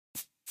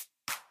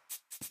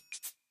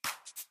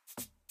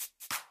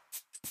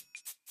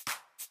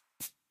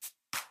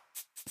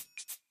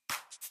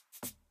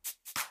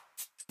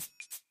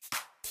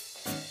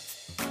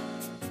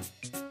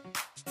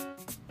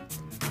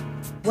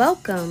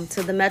Welcome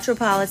to the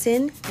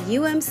Metropolitan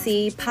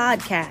UMC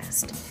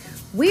podcast.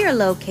 We are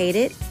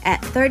located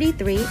at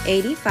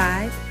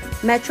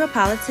 3385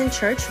 Metropolitan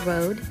Church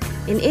Road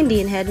in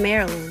Indian Head,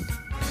 Maryland.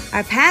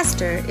 Our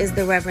pastor is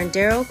the Reverend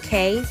Daryl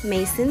K.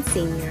 Mason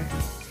Sr.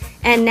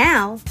 And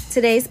now,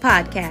 today's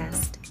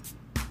podcast.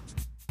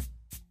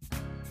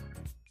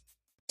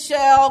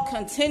 Shall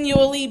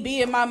continually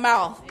be in my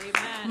mouth.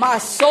 Amen. My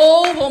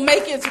soul will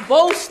make its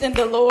boast in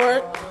the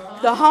Lord.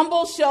 The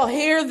humble shall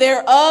hear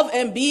thereof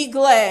and be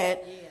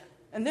glad.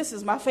 And this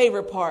is my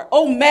favorite part.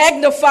 Oh,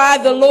 magnify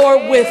the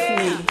Lord with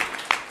me,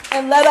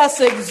 and let us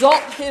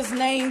exalt his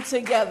name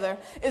together.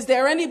 Is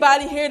there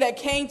anybody here that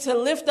came to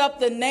lift up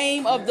the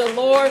name of the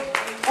Lord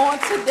on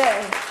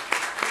today?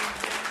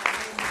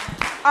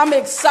 I'm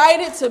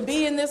excited to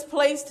be in this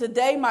place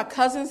today. My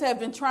cousins have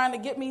been trying to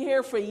get me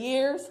here for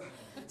years.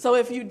 So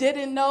if you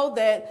didn't know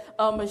that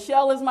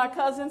Michelle is my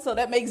cousin, so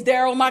that makes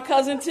Daryl my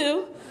cousin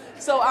too.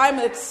 So I'm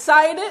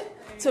excited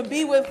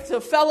to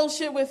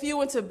fellowship with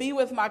you and to be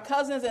with my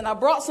cousins. And I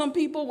brought some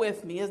people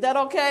with me. Is that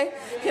okay?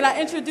 Can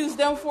I introduce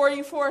them for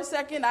you for a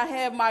second? I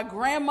have my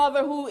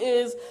grandmother, who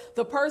is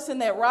the person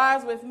that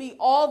rides with me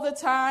all the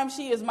time.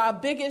 She is my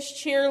biggest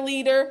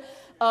cheerleader.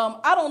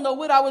 I don't know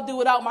what I would do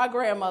without my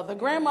grandmother.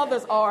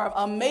 Grandmothers are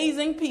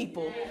amazing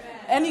people.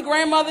 Any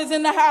grandmothers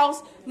in the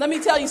house? Let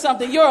me tell you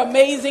something. You're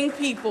amazing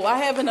people. I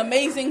have an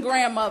amazing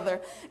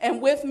grandmother.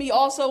 And with me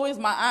also is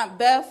my Aunt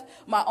Beth,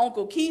 my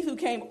Uncle Keith, who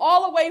came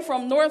all the way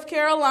from North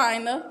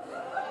Carolina,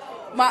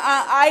 my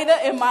Aunt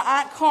Ida, and my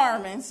Aunt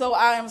Carmen. So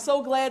I am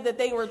so glad that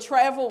they were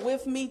traveled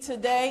with me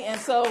today. And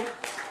so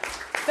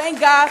thank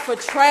God for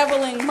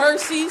traveling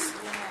mercies.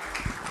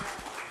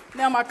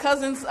 Now, my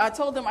cousins, I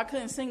told them I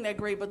couldn't sing that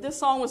great, but this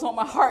song was on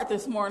my heart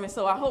this morning,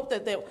 so I hope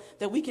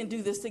that we can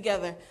do this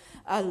together.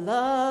 I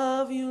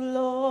love you,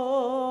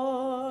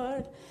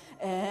 Lord,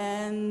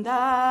 and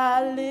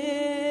I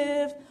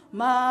lift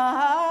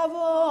my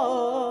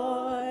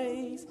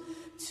voice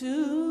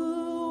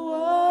to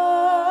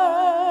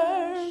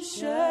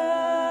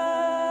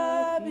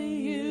worship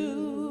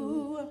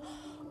you,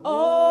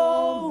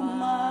 oh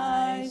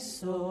my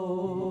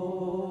soul,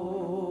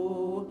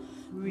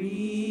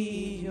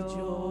 rejoice,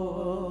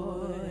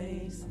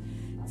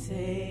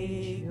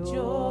 take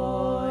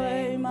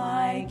joy,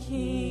 my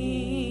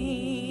King.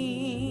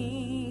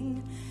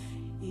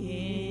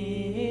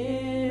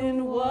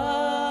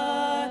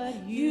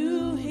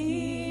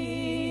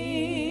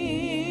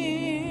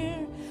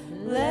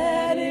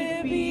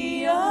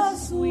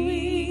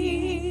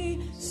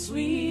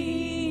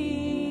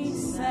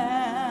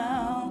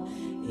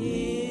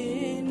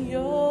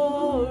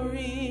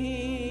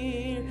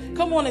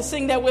 Come on and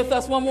sing that with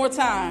us one more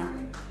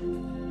time.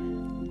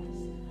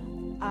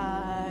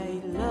 I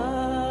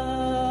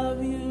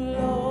love you,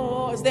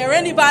 Lord. Is there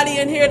anybody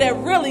in here that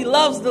really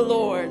loves the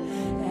Lord?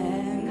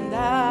 And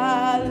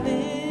I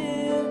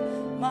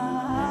lift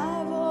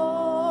my voice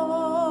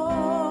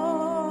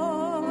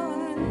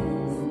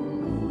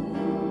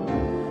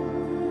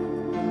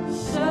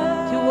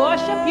to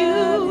worship you,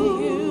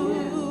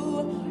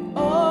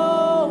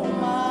 oh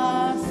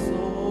my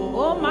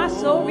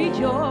soul,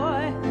 rejoice.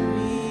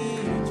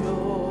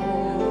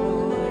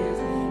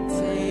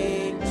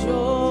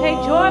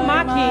 Take joy,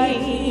 my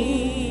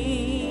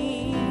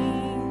King,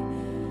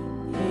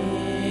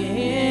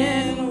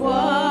 in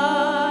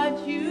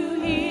what you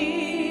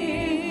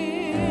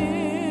hear.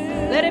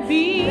 Let it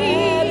be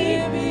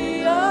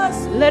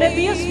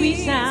a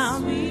sweet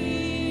sound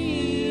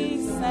in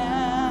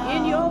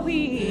your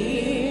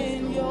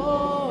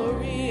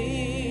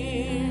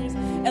ears.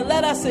 And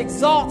let us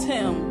exalt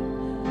him.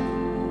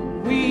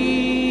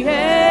 We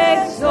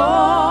exalt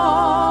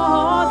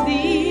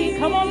thee.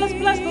 Come on, let's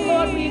bless the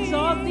Lord. We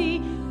exalt thee.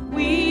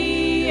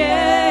 We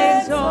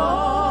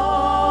exalt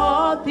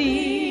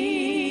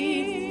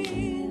thee.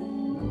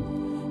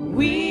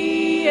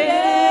 We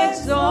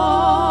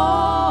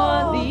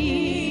exalt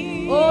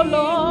thee, oh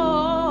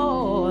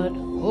Lord,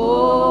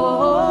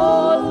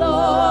 oh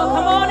Lord.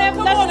 Come on and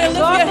let's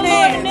exalt the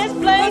Lord in this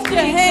place. We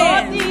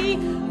exalt thee.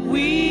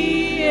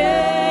 We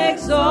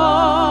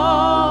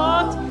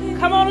exalt.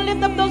 Come on,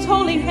 lift up those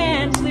holy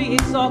hands. We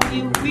exalt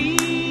you.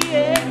 We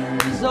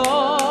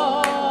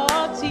exalt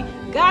thee.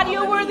 God,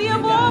 you're worthy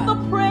of all the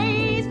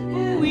praise.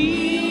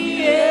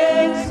 We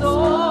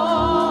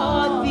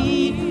exalt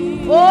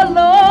thee, oh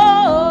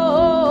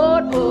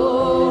Lord.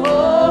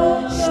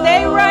 Oh,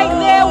 stay right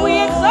there.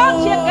 We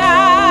exalt you,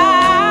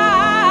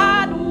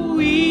 God.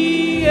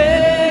 We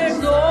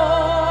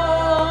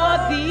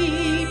exalt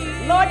thee.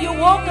 Lord, you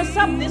woke us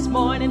up this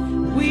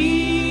morning.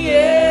 We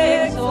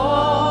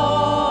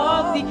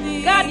exalt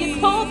thee. God, you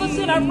clothed us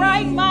in our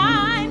right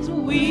minds.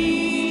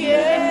 We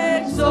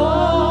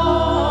exalt.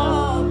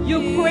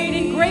 You're great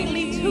and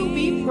greatly to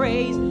be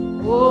praised.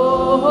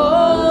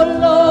 Oh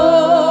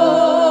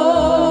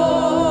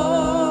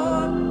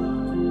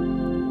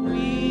Lord,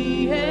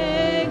 we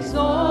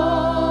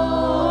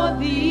exalt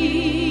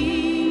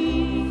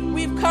thee.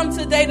 We've come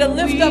today to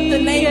lift up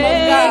the name of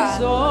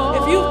God.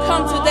 If you've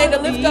come today to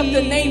lift up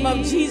the name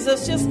of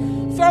Jesus, just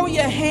throw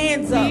your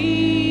hands up.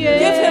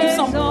 Give him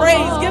some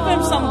praise. Give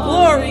him some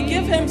glory.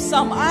 Give him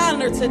some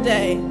honor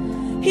today.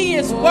 He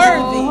is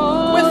worthy.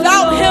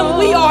 Without him,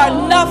 we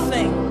are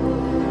nothing.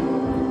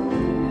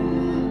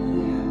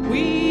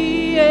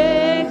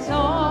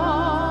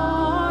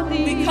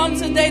 We come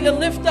today to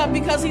lift up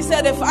because he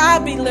said, if I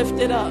be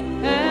lifted up,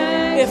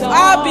 if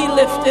I be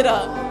lifted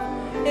up,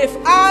 if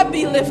I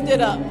be lifted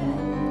up.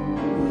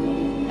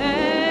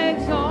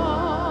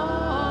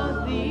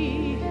 Exalt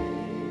thee,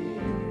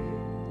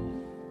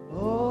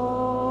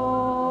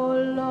 O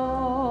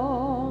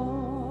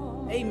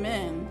Lord.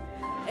 Amen.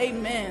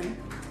 Amen.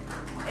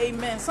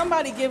 Amen.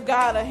 Somebody give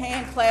God a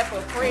hand clap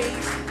of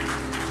praise.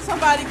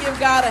 Somebody give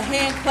God a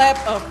hand clap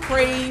of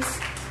praise.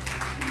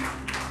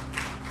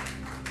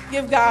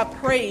 Give God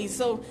praise.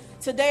 So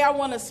today I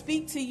want to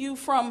speak to you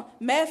from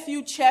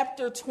Matthew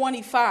chapter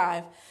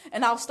 25.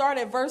 And I'll start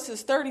at verse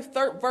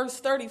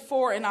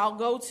 34 and I'll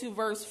go to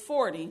verse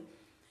 40.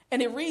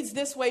 And it reads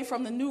this way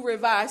from the New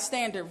Revised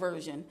Standard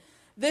Version.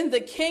 Then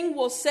the king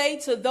will say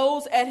to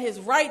those at his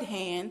right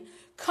hand,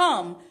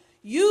 come,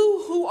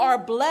 you who are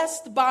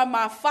blessed by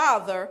my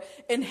Father,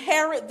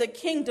 inherit the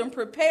kingdom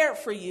prepared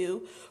for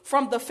you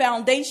from the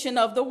foundation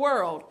of the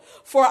world.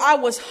 For I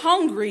was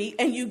hungry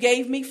and you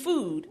gave me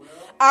food.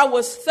 I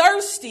was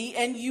thirsty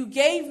and you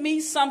gave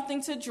me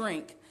something to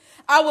drink.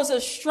 I was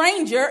a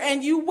stranger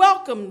and you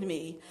welcomed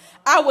me.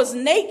 I was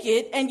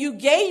naked and you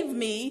gave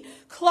me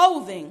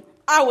clothing.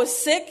 I was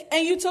sick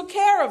and you took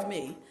care of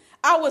me.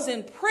 I was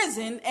in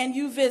prison and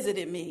you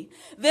visited me.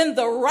 Then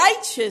the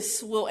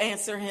righteous will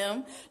answer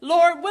him,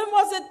 Lord, when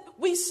was it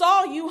we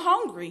saw you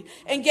hungry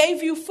and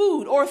gave you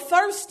food, or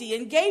thirsty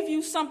and gave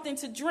you something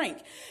to drink?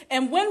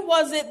 And when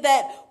was it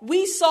that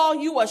we saw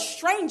you a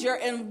stranger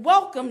and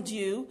welcomed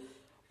you,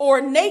 or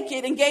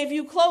naked and gave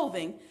you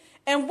clothing?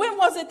 And when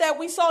was it that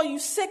we saw you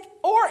sick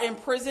or in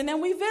prison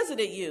and we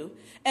visited you?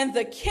 And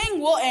the king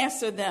will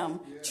answer them,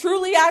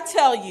 truly I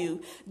tell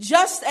you,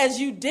 just as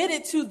you did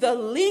it to the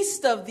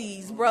least of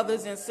these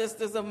brothers and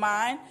sisters of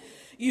mine,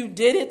 you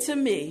did it to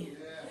me.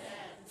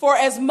 For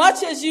as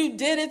much as you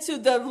did it to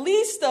the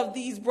least of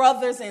these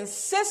brothers and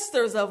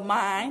sisters of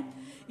mine,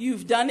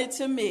 you've done it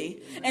to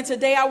me. And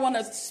today I want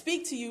to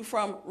speak to you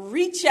from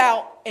reach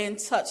out and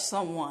touch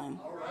someone.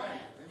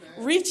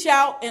 Reach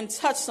out and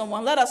touch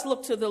someone. Let us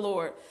look to the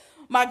Lord.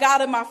 My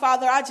God and my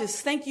Father, I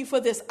just thank you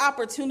for this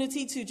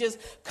opportunity to just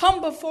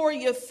come before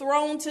your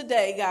throne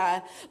today,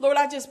 God. Lord,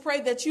 I just pray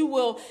that you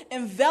will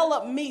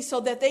envelop me so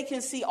that they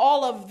can see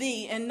all of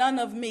thee and none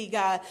of me,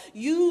 God.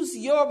 Use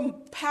your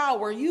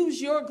power,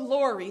 use your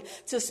glory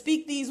to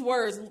speak these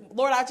words.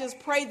 Lord, I just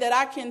pray that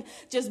I can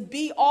just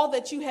be all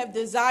that you have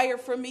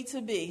desired for me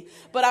to be.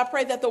 But I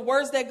pray that the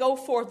words that go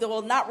forth, that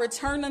will not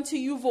return unto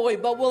you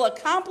void, but will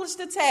accomplish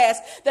the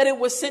task that it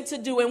was sent to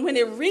do. And when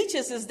it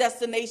reaches its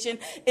destination,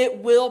 it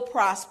will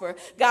prosper.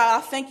 God,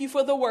 I thank you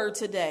for the word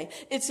today.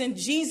 It's in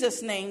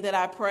Jesus' name that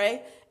I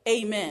pray.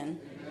 Amen.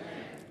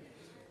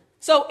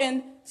 So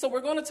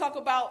we're going to talk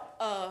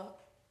about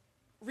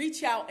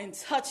reach out and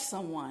touch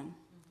someone.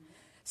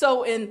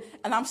 So, and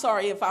I'm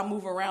sorry if I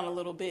move around a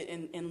little bit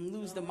and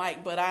lose the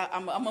mic, but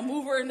I'm a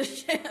mover and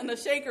a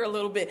shaker a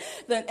little bit.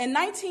 In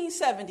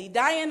 1970,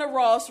 Diana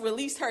Ross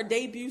released her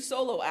debut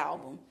solo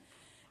album,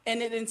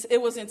 and it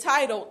was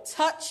entitled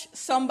Touch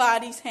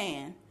Somebody's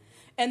Hand.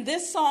 And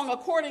this song,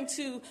 according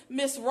to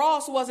Miss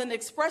Ross, was an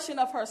expression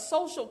of her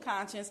social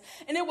conscience,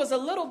 and it was a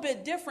little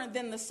bit different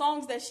than the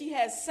songs that she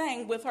has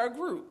sang with her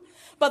group.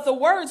 But the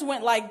words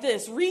went like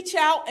this: reach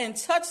out and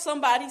touch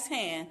somebody's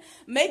hand.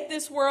 Make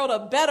this world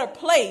a better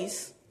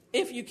place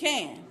if you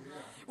can.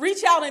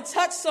 Reach out and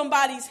touch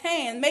somebody's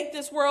hand. Make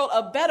this world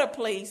a better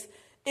place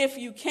if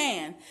you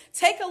can.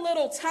 Take a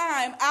little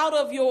time out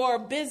of your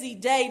busy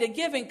day to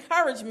give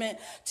encouragement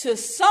to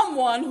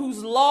someone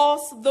who's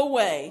lost the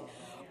way.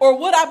 Or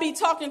would I be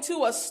talking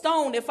to a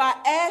stone if I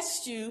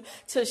asked you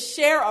to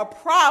share a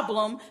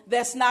problem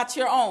that's not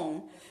your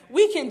own?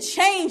 We can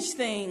change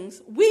things.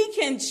 We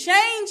can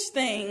change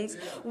things.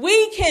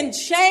 We can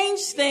change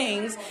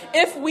things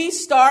if we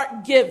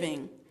start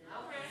giving.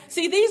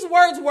 See, these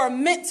words were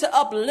meant to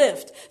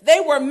uplift. They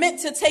were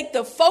meant to take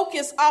the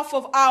focus off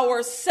of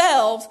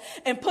ourselves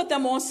and put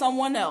them on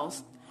someone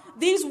else.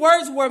 These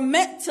words were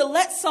meant to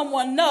let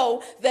someone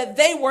know that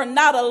they were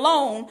not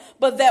alone,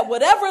 but that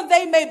whatever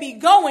they may be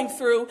going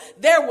through,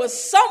 there was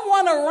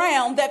someone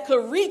around that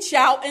could reach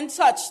out and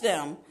touch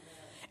them.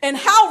 And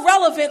how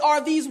relevant are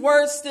these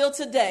words still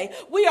today?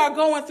 We are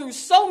going through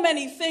so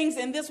many things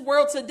in this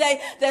world today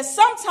that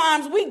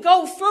sometimes we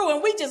go through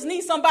and we just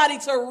need somebody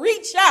to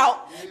reach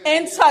out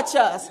and touch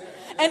us.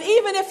 And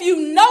even if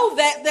you know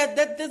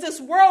that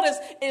this world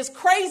is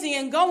crazy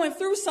and going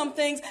through some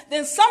things,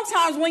 then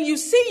sometimes when you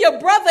see your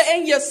brother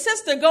and your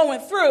sister going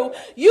through,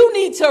 you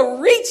need to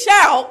reach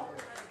out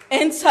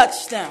and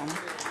touch them.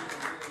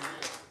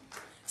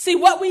 See,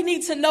 what we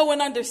need to know and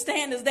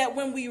understand is that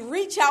when we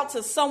reach out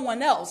to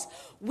someone else,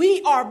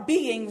 we are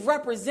being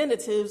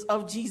representatives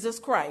of Jesus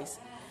Christ.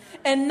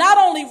 And not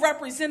only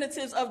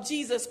representatives of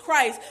Jesus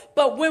Christ,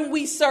 but when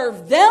we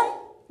serve them,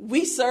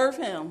 we serve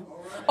him.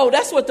 Oh,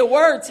 that's what the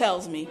word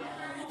tells me.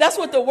 That's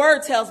what the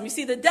word tells me.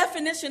 See, the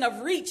definition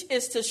of reach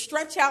is to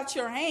stretch out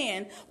your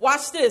hand,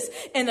 watch this,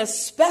 in a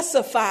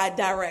specified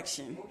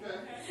direction.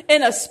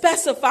 In a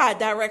specified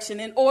direction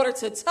in order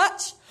to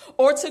touch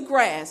or to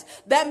grasp.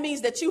 That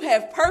means that you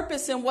have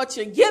purpose in what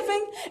you're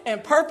giving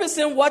and purpose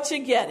in what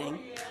you're getting.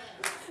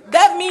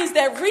 That means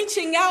that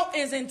reaching out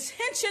is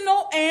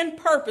intentional and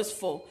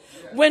purposeful.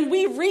 When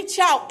we reach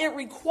out, it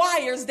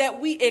requires that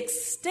we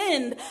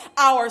extend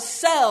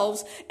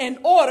ourselves in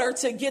order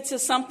to get to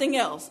something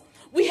else.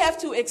 We have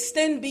to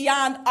extend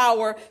beyond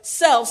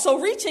ourselves. So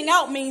reaching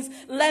out means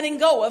letting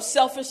go of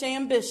selfish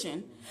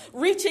ambition.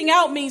 Reaching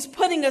out means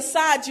putting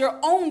aside your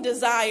own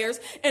desires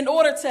in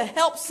order to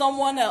help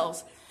someone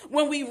else.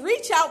 When we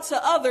reach out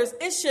to others,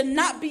 it should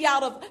not be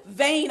out of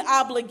vain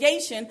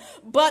obligation,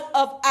 but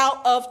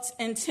out of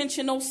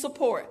intentional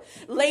support.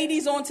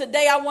 Ladies, on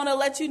today, I want to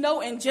let you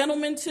know, and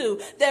gentlemen too,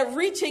 that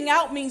reaching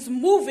out means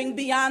moving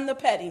beyond the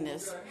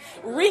pettiness.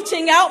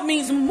 Reaching out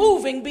means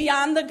moving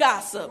beyond the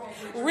gossip.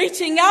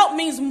 Reaching out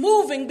means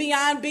moving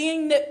beyond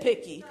being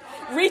nitpicky.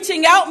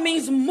 Reaching out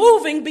means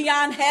moving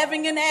beyond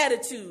having an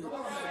attitude.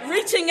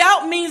 Reaching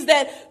out means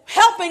that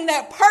helping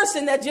that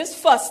person that just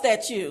fussed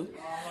at you.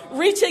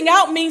 Reaching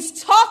out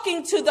means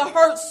talking to the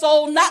hurt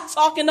soul, not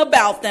talking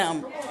about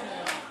them.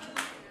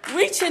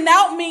 Reaching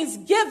out means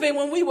giving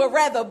when we would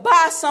rather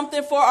buy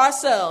something for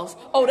ourselves.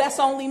 Oh, that's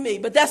only me,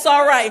 but that's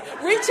all right.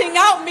 Reaching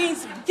out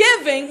means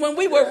giving when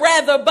we would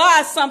rather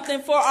buy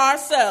something for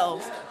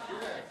ourselves.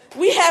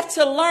 We have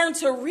to learn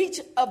to reach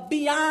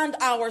beyond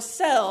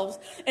ourselves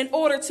in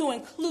order to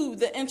include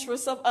the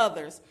interests of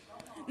others.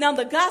 Now,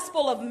 the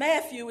Gospel of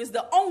Matthew is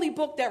the only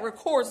book that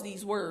records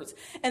these words,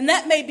 and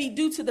that may be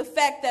due to the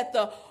fact that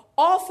the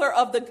author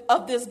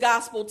of this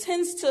gospel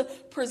tends to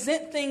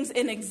present things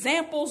in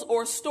examples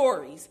or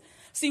stories.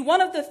 See,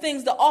 one of the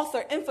things the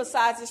author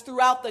emphasizes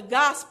throughout the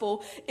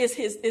gospel is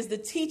the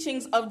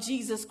teachings of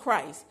Jesus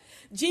Christ.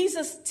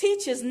 Jesus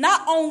teaches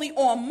not only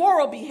on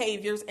moral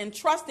behaviors and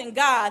trusting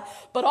God,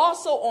 but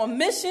also on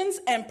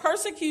missions and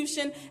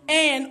persecution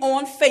and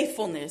on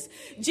faithfulness.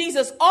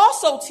 Jesus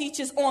also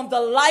teaches on the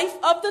life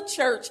of the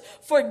church,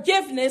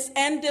 forgiveness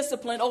and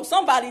discipline. Oh,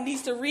 somebody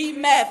needs to read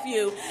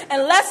Matthew.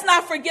 And let's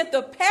not forget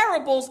the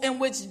parables in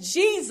which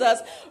Jesus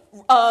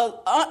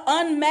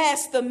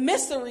unmasked the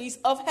mysteries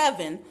of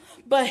heaven.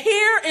 But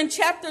here in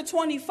chapter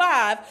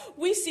 25,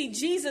 we see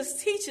Jesus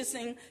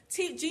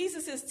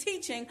is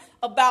teaching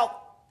about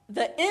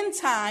the end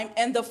time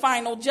and the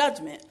final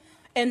judgment.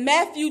 In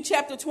Matthew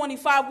chapter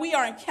 25, we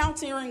are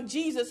encountering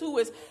Jesus, who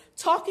is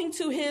talking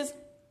to his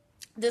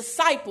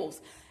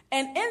disciples.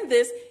 And in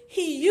this,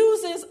 he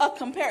uses a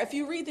compare. If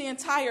you read the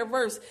entire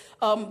verse,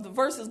 the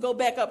verses go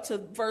back up to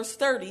verse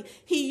 30.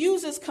 He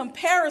uses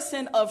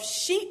comparison of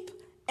sheep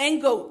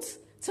and goats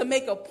to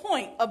make a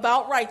point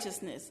about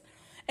righteousness.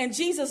 And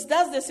Jesus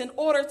does this in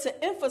order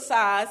to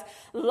emphasize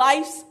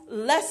life's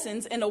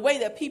lessons in a way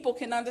that people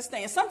can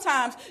understand.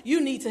 Sometimes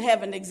you need to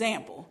have an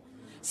example.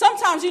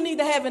 Sometimes you need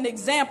to have an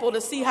example to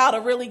see how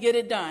to really get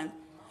it done.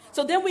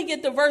 So then we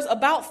get the verse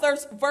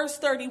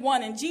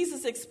 31, and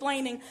Jesus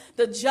explaining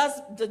the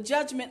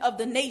judgment of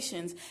the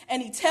nations.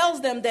 And he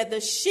tells them that the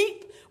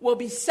sheep will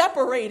be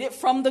separated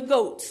from the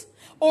goats.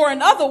 Or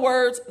in other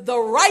words, the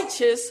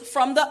righteous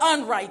from the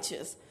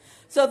unrighteous.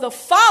 So the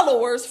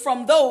followers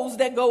from those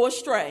that go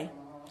astray.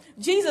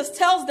 Jesus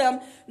tells them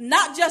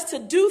not just to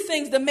do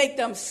things to make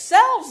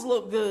themselves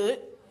look good,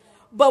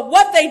 but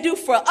what they do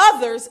for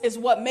others is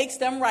what makes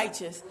them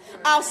righteous.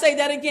 I'll say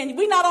that again.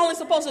 We're not only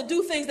supposed to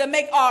do things that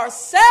make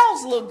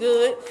ourselves look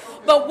good,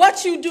 but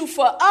what you do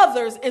for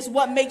others is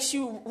what makes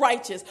you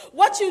righteous.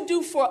 What you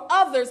do for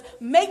others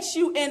makes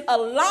you in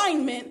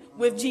alignment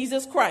with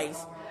Jesus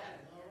Christ.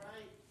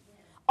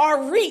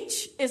 Our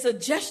reach is a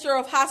gesture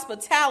of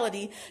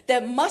hospitality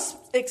that must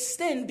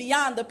extend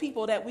beyond the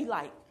people that we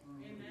like.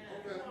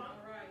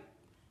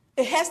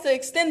 It has to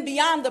extend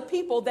beyond the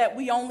people that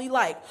we only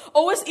like.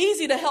 Oh, it's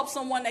easy to help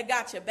someone that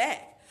got your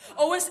back.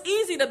 Oh, it's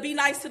easy to be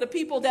nice to the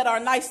people that are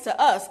nice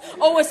to us.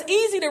 Oh, it's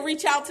easy to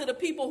reach out to the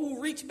people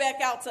who reach back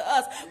out to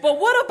us.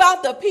 But what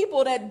about the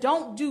people that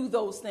don't do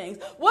those things?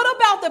 What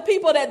about the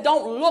people that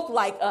don't look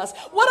like us?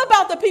 What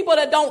about the people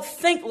that don't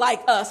think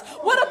like us?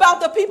 What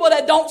about the people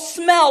that don't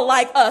smell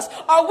like us?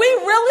 Are we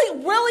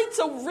really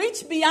to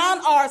reach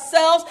beyond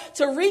ourselves,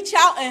 to reach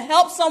out and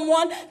help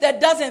someone that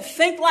doesn't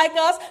think like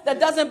us, that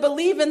doesn't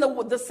believe in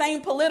the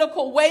same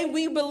political way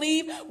we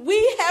believe?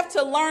 We have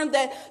to learn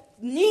that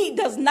need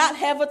does not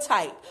have a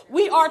type.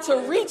 We are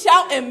to reach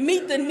out and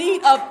meet the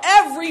need of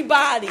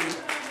everybody.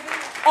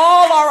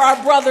 All are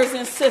our brothers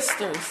and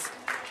sisters.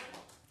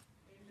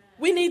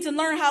 We need to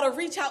learn how to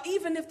reach out,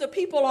 even if the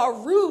people are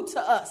rude to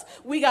us.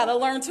 We got to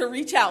learn to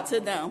reach out to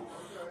them.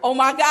 Oh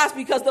my gosh,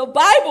 because the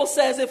Bible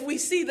says if we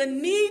see the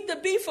need to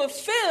be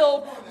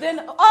fulfilled, then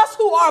us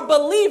who are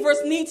believers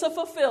need to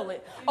fulfill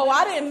it. Oh,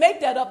 I didn't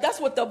make that up. That's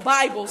what the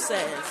Bible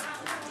says.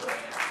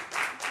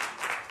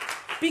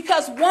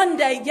 Because one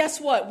day, guess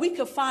what? We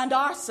could find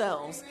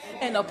ourselves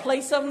in a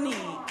place of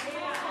need.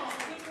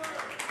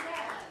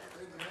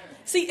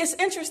 See, it's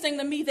interesting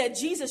to me that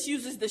Jesus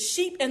uses the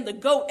sheep and the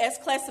goat as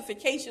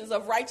classifications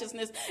of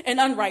righteousness and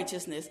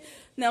unrighteousness.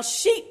 Now,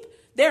 sheep,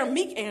 they're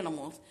meek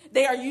animals.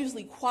 They are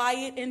usually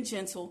quiet and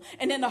gentle.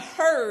 And in a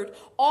herd,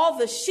 all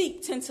the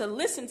sheep tend to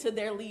listen to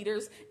their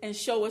leaders and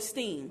show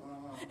esteem.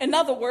 In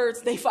other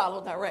words, they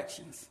follow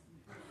directions.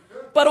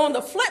 But on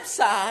the flip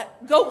side,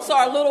 goats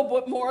are a little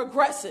bit more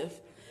aggressive.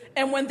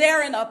 And when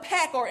they're in a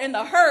pack or in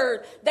a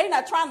herd, they're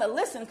not trying to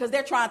listen because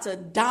they're trying to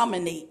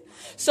dominate.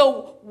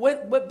 So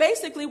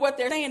basically what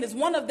they're saying is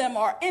one of them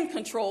are in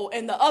control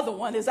and the other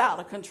one is out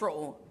of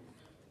control.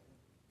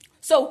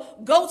 So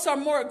goats are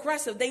more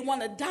aggressive. They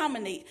want to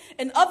dominate.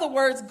 In other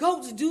words,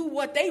 goats do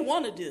what they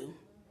want to do.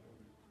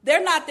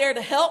 They're not there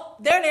to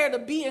help. They're there to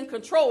be in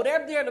control.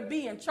 They're there to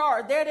be in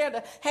charge. They're there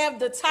to have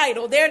the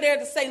title. They're there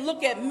to say,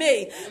 look at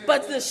me.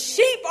 But the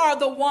sheep are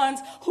the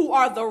ones who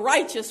are the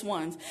righteous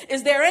ones.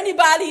 Is there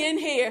anybody in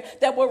here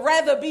that would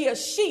rather be a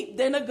sheep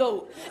than a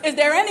goat? Is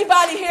there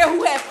anybody here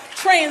who has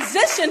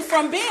transitioned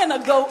from being a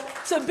goat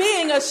to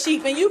being a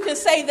sheep? And you can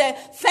say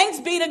that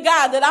thanks be to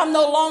God that I'm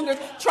no longer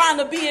trying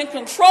to be in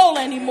control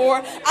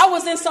anymore. I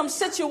was in some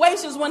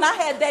situations when I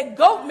had that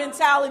goat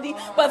mentality,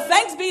 but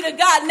thanks be to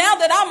God now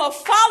that I'm a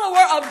follower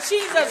of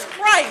Jesus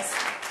Christ.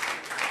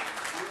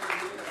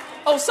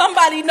 Oh,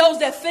 somebody knows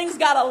that things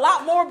got a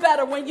lot more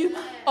better when you,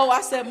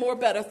 I said more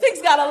better.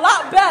 Things got a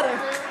lot better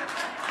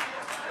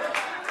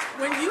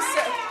when you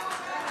said,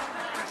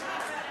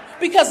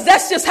 because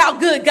that's just how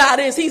good God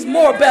is. He's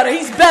more better.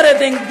 He's better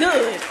than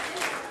good.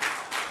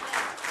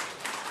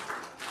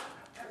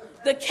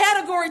 The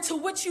category to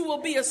which you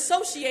will be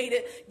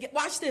associated,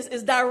 watch this,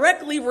 is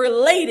directly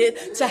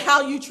related to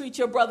how you treat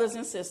your brothers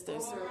and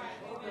sisters.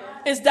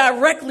 It's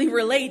directly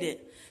related.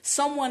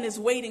 Someone is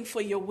waiting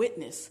for your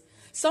witness.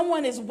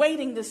 Someone is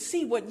waiting to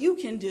see what you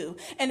can do.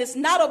 And it's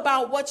not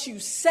about what you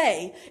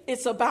say.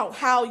 It's about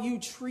how you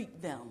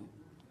treat them.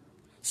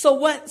 So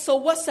what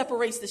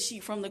separates the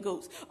sheep from the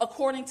goats?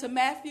 According to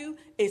Matthew,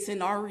 it's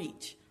in our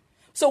reach.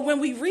 So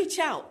when we reach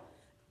out,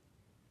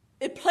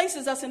 it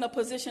places us in a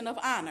position of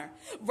honor.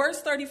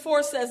 Verse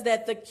 34 says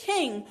that the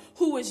king,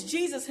 who is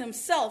Jesus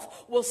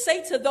himself, will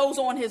say to those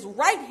on his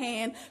right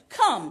hand,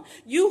 come,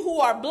 you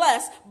who are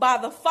blessed by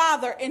the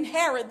Father,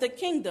 inherit the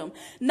kingdom.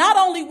 Not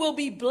only will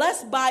be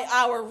blessed by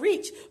our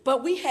reach,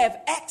 but we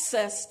have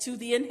access to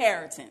the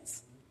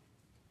inheritance.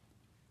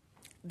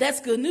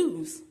 That's good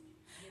news.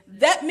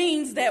 That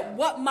means that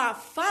what my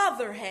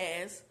Father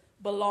has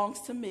belongs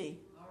to me.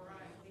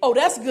 Oh,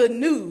 that's good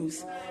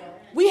news.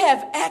 We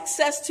have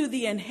access to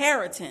the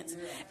inheritance.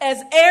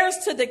 As heirs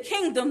to the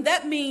kingdom,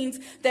 that means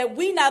that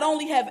we not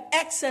only have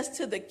access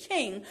to the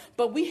king,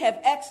 but we have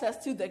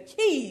access to the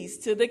keys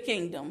to the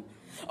kingdom.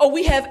 Or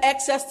we have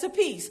access to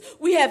peace.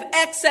 We have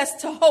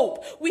access to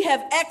hope. We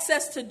have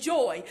access to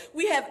joy.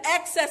 We have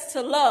access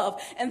to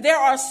love. And there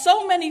are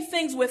so many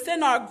things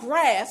within our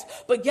grasp.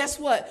 But guess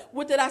what?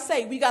 What did I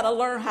say? We got to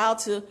learn how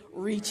to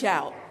reach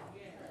out.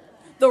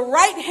 The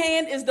right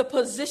hand is the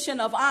position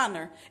of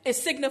honor. It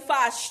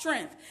signifies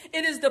strength.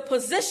 It is the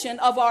position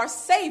of our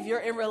Savior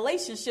in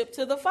relationship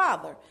to the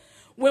Father.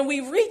 When we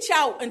reach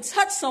out and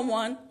touch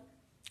someone,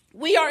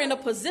 we are in a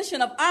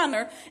position of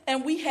honor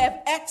and we have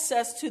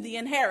access to the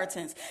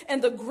inheritance.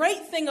 And the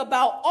great thing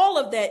about all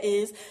of that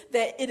is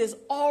that it has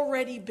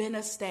already been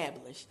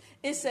established.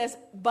 It says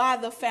by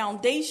the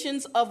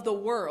foundations of the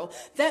world.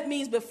 That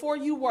means before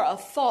you were a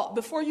thought,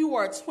 before you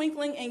were a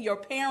twinkling in your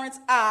parents'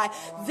 eye,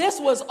 this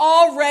was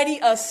already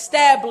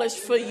established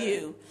for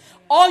you.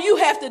 All you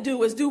have to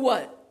do is do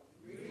what?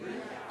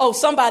 Oh,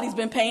 somebody's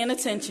been paying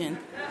attention.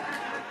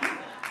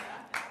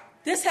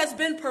 This has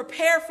been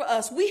prepared for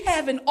us. We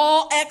have an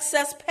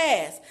all-access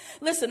pass.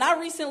 Listen, I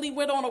recently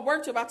went on a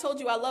work trip. I told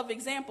you I love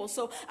examples.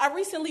 So I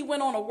recently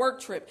went on a work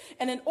trip.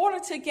 And in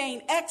order to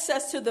gain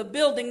access to the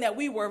building that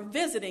we were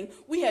visiting,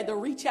 we had to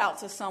reach out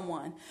to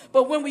someone.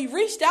 But when we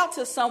reached out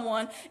to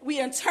someone, we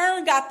in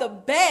turn got the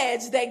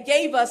badge that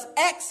gave us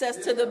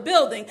access to the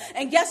building.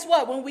 And guess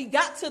what? When we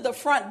got to the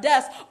front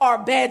desk, our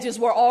badges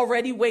were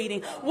already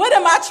waiting. What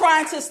am I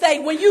trying to say?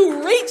 When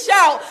you reach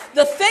out,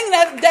 the thing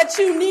that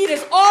you need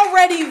is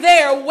already there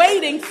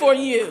waiting for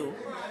you.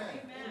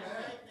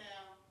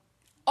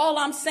 All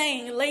I'm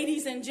saying,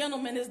 ladies and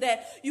gentlemen, is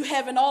that you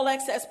have an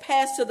all-access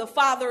pass to the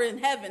Father in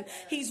heaven.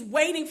 He's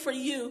waiting for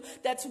you.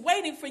 That's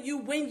waiting for you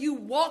when you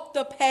walk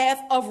the path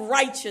of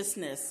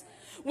righteousness.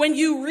 When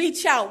you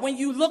reach out, when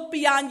you look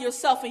beyond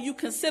yourself and you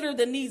consider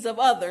the needs of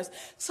others.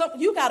 So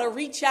you got to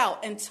reach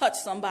out and touch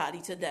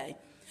somebody today.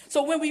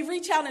 So when we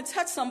reach out and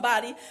touch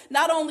somebody,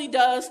 not only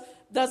does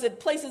it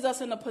places us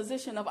in a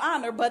position of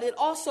honor, but it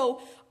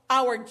also,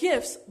 our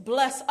gifts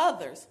bless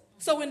others.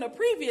 So in the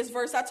previous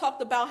verse, I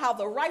talked about how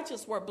the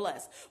righteous were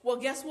blessed. Well,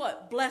 guess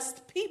what?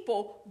 Blessed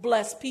people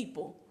bless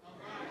people.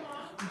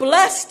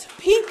 Blessed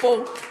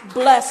people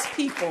bless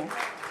people.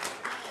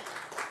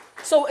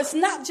 So it's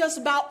not just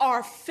about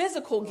our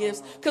physical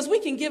gifts, because we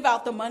can give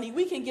out the money,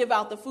 we can give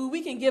out the food,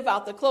 we can give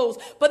out the clothes,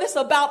 but it's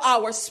about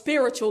our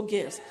spiritual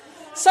gifts.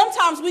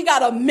 Sometimes we got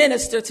to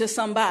minister to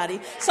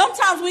somebody.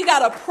 Sometimes we got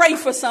to pray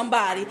for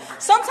somebody.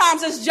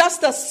 Sometimes it's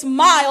just a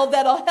smile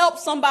that'll help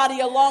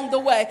somebody along the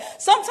way.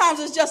 Sometimes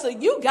it's just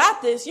you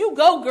got this. You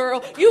go,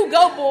 girl. You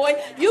go,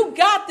 boy. You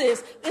got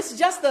this. It's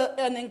just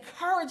an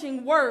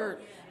encouraging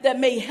word that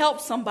may help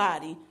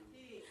somebody.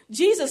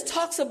 Jesus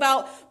talks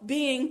about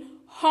being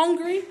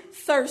hungry,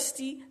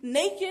 thirsty,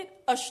 naked,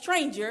 a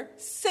stranger,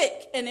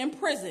 sick, and in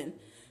prison.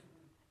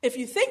 If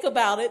you think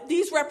about it,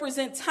 these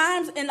represent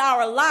times in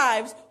our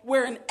lives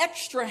where an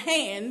extra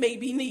hand may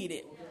be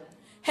needed.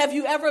 Have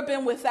you ever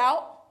been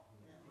without?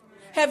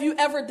 Have you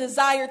ever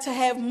desired to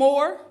have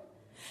more?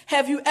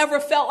 Have you ever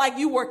felt like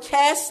you were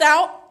cast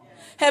out?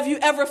 Have you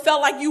ever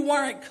felt like you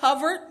weren't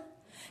covered?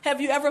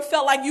 Have you ever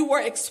felt like you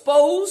were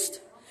exposed?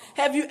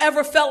 Have you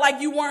ever felt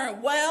like you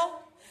weren't well?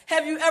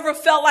 Have you ever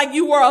felt like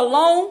you were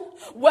alone?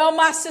 Well,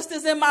 my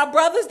sisters and my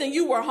brothers, then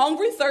you were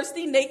hungry,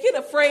 thirsty, naked,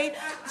 afraid,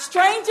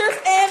 strangers,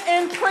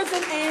 and in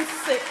prison and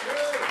sick.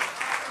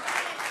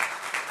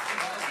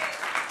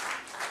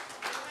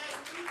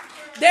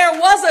 There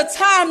was a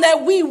time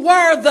that we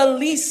were the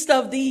least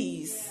of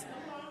these.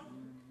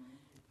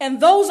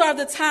 And those are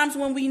the times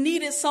when we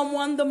needed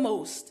someone the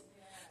most.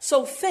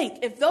 So think,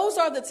 if those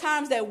are the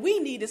times that we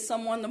needed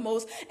someone the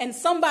most, and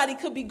somebody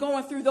could be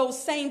going through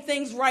those same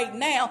things right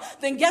now,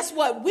 then guess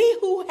what? We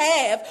who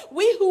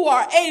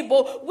are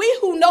able, we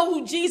who know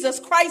who Jesus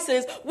Christ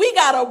is, we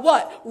gotta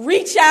what?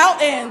 Reach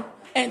out and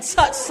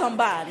touch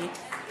somebody.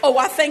 Oh,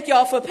 I thank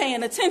y'all for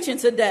paying attention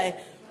today.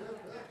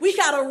 We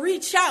gotta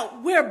reach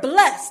out. We're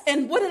blessed.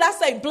 And what did I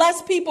say?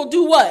 Blessed people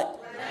do what?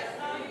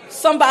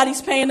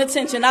 Somebody's paying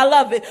attention. I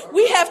love it.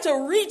 We have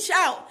to reach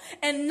out,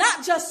 and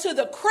not just to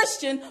the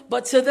Christian,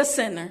 but to the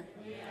sinner.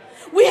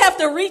 We have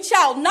to reach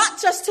out not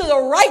just to the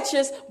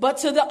righteous, but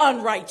to the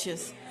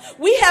unrighteous.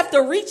 We have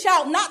to reach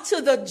out not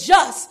to the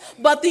just,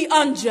 but the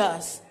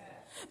unjust.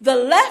 The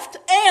left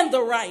and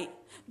the right,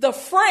 the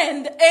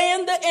friend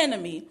and the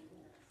enemy.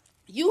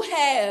 You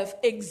have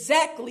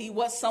exactly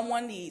what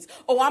someone needs.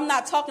 Oh, I'm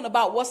not talking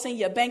about what's in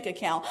your bank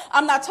account.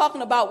 I'm not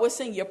talking about what's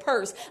in your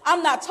purse.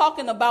 I'm not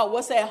talking about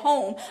what's at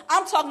home.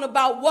 I'm talking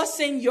about what's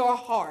in your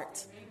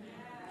heart.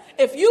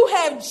 If you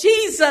have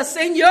Jesus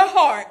in your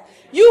heart,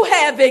 you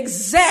have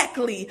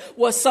exactly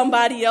what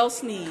somebody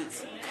else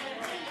needs.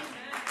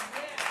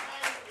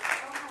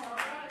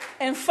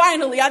 And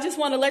finally, I just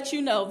want to let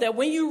you know that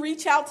when you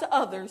reach out to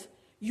others,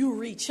 you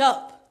reach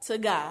up to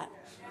God.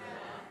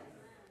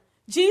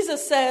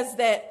 Jesus says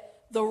that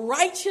the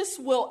righteous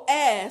will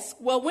ask,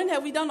 well, when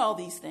have we done all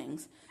these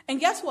things? And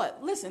guess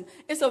what? Listen,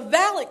 it's a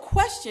valid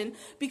question,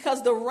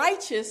 because the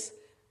righteous,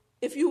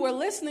 if you were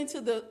listening to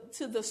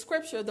the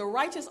scripture, the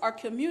righteous are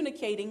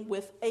communicating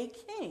with a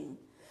king.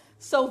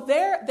 So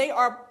they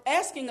are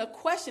asking a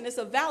question. It's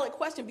a valid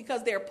question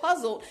because they're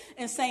puzzled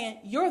and saying,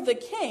 you're the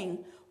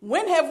king.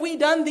 When have we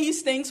done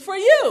these things for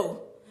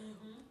you?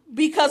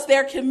 Because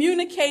they're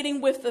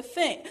communicating with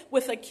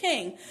a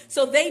king.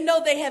 So they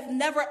know they have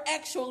never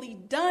actually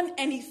done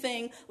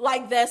anything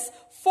like this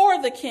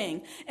for the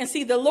king. And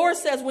see, the Lord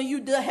says, when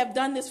you have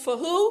done this for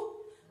who?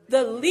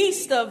 The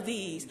least of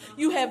these.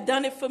 You have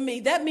done it for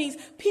me. That means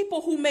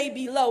people who may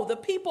be low, the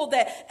people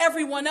that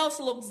everyone else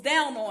looks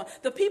down on,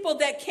 the people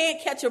that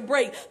can't catch a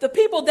break, the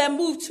people that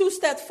move 2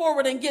 steps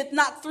forward and get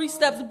knocked 3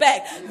 steps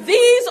back.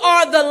 These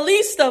are the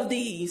least of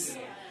these.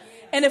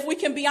 And if we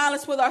can be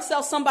honest with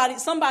ourselves,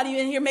 somebody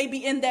in here may be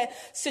in that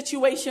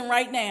situation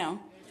right now.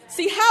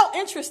 See, how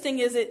interesting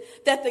is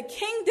it that the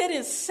king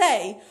didn't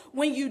say,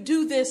 when you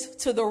do this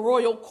to the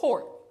royal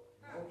court.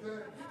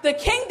 The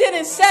king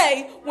didn't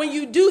say, when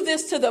you do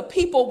this to the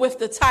people with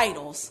the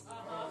titles.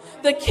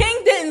 The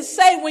king didn't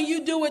say, when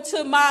you do it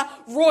to my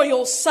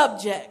royal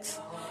subjects.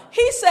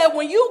 He said,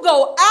 when you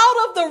go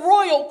out of the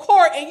royal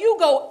court and you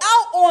go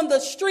out on the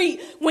street,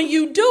 when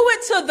you do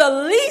it to the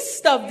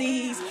least of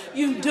these,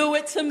 you do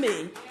it to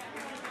me.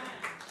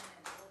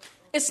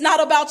 It's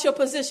not about your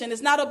position.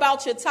 It's not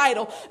about your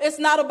title. It's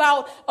not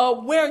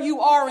about where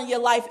you are in your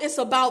life. It's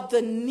about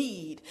the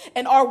need.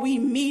 And are we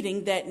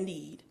meeting that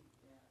need?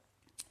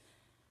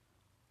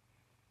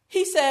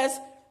 He says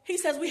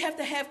we have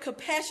to have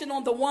compassion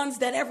on the ones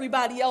that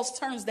everybody else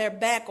turns their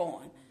back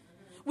on.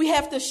 We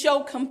have to show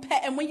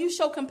compassion. And when you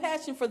show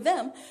compassion for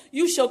them,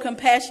 you show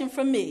compassion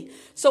for me.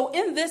 So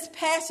in this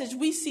passage,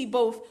 we see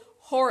both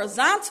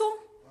horizontal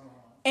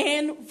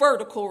and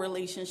vertical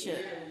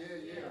relationship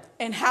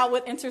and how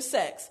it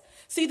intersects.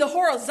 See, the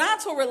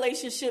horizontal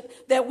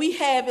relationship that we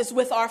have is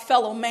with our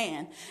fellow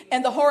man.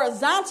 And the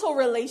horizontal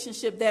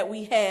relationship that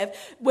we have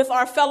with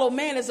our fellow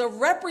man is a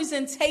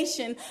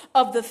representation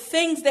of the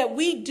things that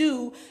we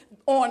do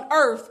on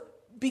earth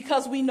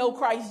because we know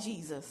Christ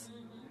Jesus.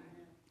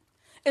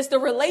 It's the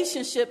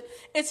relationship.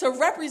 It's a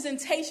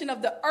representation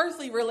of the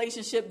earthly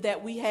relationship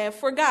that we have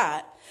for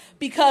God.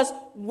 Because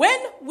when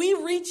we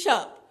reach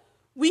up,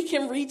 we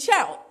can reach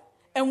out.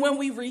 And when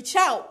we reach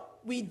out,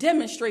 we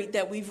demonstrate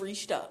that we've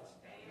reached up.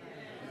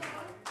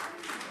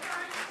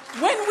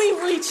 When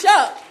we reach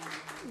up,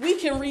 we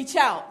can reach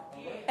out.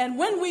 And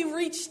when we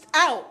reached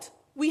out,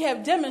 we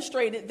have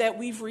demonstrated that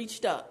we've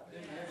reached up.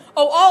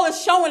 Oh, all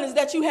it's showing is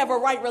that you have a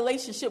right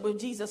relationship with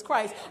Jesus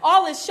Christ.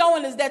 All it's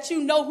showing is that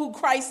you know who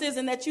Christ is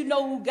and that you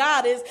know who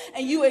God is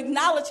and you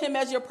acknowledge him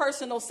as your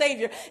personal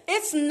savior.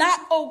 It's not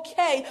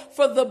okay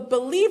for the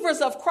believers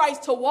of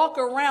Christ to walk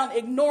around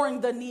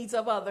ignoring the needs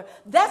of others.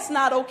 That's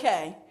not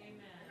okay.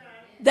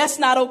 That's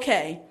not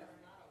okay.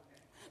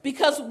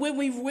 Because when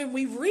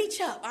we reach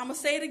up, I'm going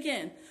to say it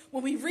again.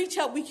 When we reach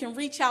up, we can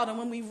reach out. And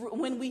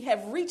when we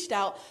have reached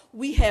out,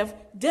 we have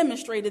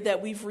demonstrated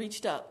that we've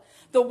reached up.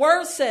 The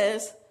word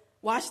says,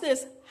 watch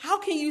this. How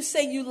can you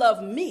say you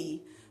love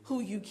me who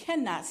you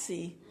cannot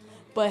see,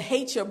 but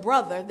hate your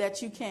brother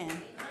that you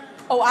can?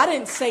 Oh, I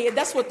didn't say it.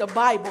 That's what the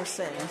Bible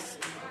says.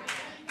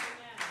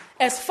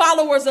 As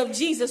followers of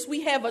Jesus,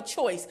 we have a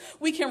choice.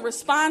 We can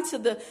respond to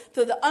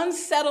the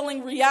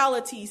unsettling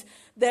realities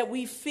that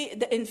we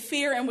in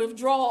fear and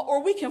withdrawal,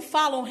 or we can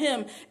follow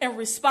him and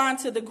respond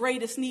to the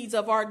greatest needs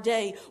of our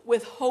day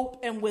with hope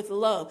and with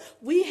love.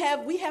 We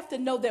have to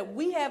know that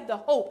we have the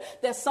hope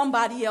that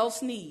somebody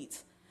else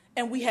needs,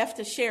 and we have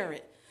to share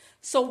it.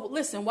 So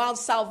listen, while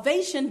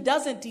salvation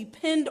doesn't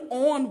depend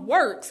on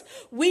works,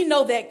 we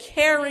know that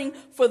caring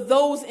for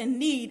those in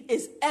need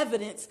is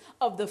evidence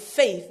of the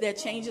faith that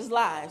changes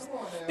lives.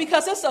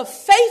 Because it's a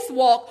faith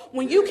walk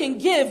when you can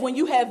give when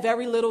you have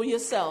very little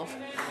yourself.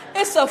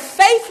 It's a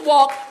faith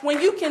walk when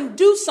you can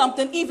do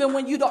something even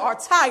when you are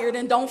tired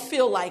and don't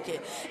feel like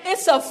it.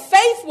 It's a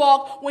faith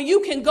walk when you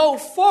can go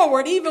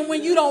forward even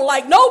when you don't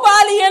like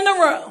nobody in the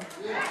room.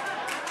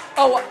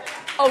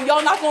 Oh,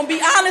 y'all not going to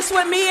be honest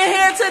with me in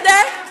here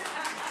today?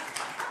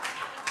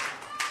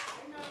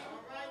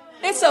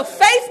 It's a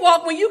faith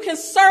walk when you can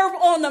serve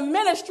on the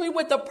ministry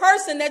with the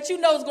person that you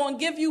know is going to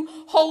give you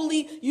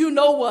holy, you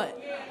know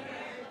what.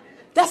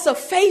 That's a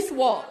faith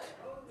walk.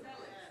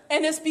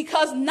 And it's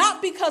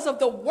not because of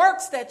the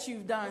works that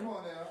you've done,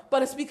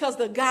 but it's because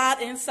the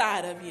God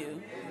inside of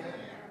you.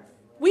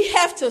 We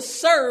have to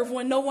serve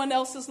when no one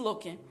else is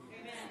looking.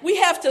 We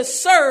have to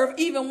serve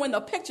even when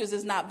the pictures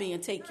is not being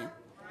taken.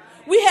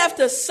 We have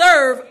to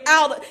serve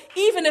out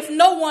even if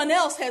no one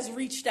else has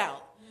reached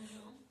out.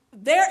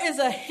 There is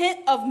a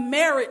hint of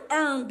merit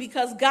earned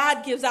because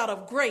God gives out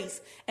of grace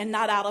and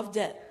not out of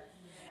debt.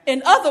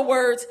 In other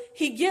words,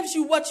 he gives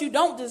you what you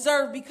don't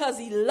deserve because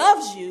he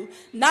loves you,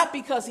 not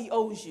because he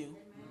owes you.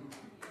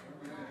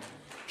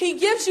 He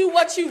gives you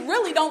what you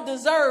really don't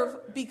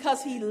deserve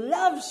because he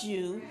loves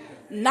you,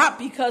 not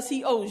because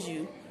he owes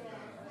you.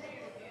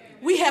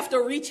 We have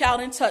to reach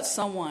out and touch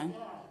someone.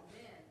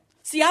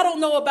 See, I don't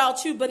know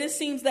about you, but it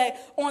seems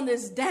that on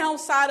this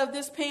downside of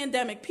this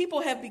pandemic,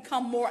 people have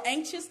become more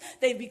anxious.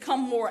 They've become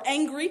more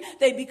angry.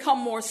 They become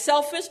more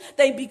selfish.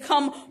 They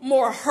become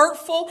more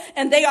hurtful,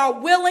 and they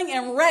are willing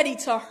and ready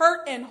to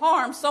hurt and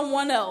harm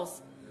someone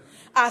else.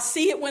 I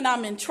see it when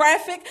I'm in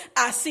traffic.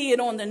 I see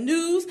it on the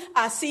news.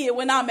 I see it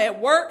when I'm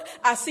at work.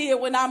 I see it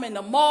when I'm in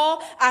the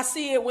mall. I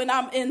see it when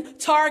I'm in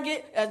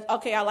Target.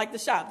 Okay, I like to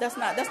shop. That's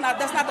not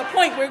the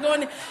point. We're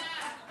going to.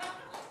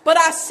 But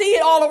I see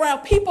it all around.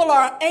 People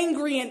are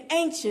angry and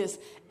anxious.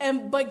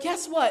 But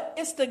guess what?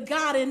 It's the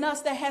God in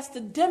us that has to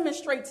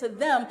demonstrate to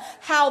them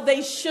how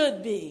they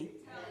should be.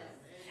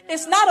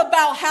 It's not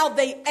about how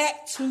they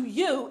act to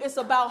you. It's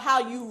about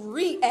how you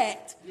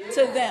react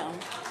to them.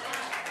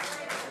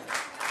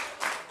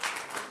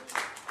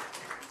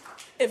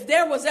 If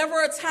there was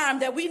ever a time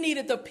that we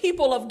needed the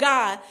people of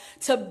God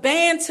to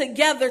band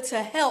together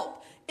to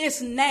help,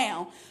 it's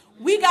now.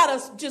 We got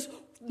to just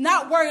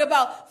not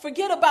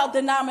forget about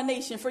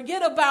denomination,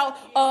 forget about,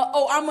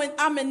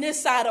 I'm in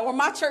this side, or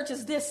my church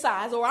is this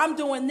size, or I'm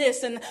doing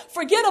this, and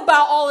forget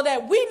about all of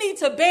that. We need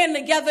to band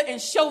together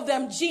and show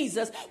them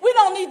Jesus. We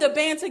don't need to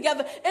band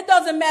together. It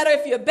doesn't matter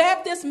if you're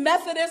Baptist,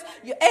 Methodist,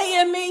 you're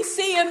AME,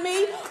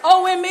 CME,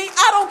 OME.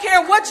 I don't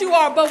care what you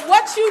are, but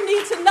what you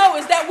need to know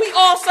is that we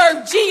all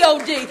serve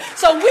God.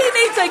 So we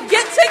need to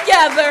get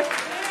together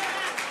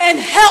and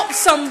help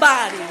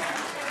somebody.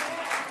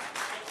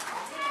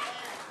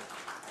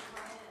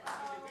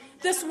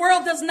 This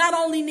world does not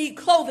only need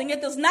clothing.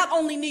 It does not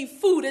only need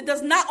food. It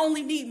does not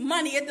only need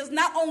money. It does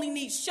not only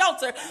need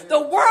shelter. The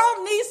world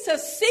needs to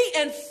see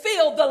and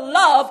feel the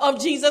love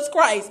of Jesus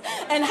Christ.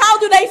 And how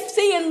do they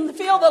see and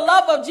feel the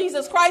love of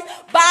Jesus Christ?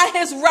 By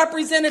his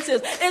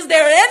representatives. Is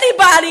there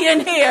anybody in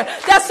here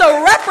that's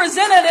a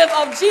representative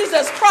of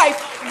Jesus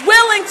Christ,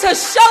 willing to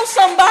show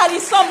somebody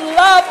some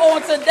love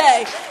on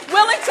today?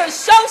 Willing to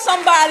show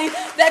somebody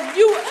that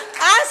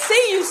I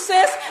see you,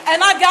 sis,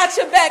 and I got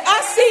your back.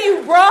 I see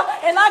you, bruh,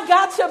 and I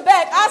got your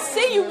back. I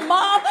see you,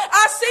 mom.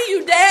 I see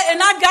you, dad,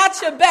 and I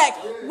got your back.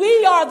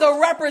 We are the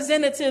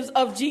representatives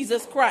of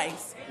Jesus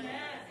Christ.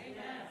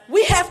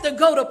 We have to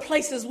go to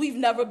places we've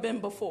never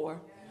been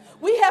before.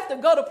 We have to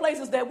go to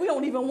places that we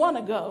don't even want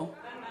to go.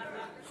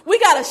 We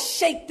got to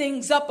shake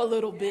things up a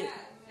little bit.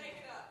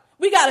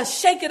 We got to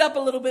shake it up a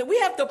little bit. We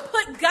have to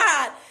put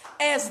God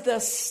as the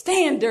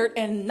standard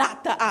and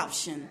not the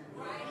option.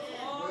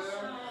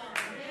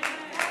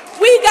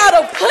 We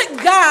got to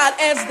put God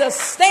as the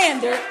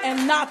standard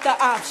and not the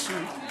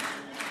option.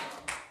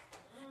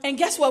 And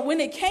guess what?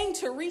 When it came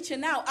to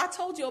reaching out, I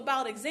told you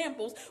about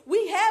examples.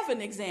 We have an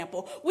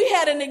example. We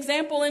had an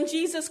example in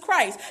Jesus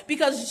Christ,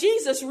 because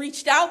Jesus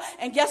reached out,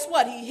 and guess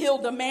what? He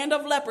healed the man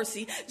of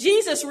leprosy.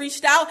 Jesus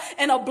reached out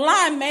and a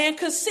blind man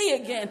could see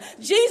again.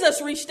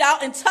 Jesus reached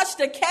out and touched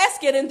the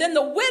casket, and then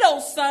the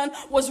widow's son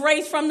was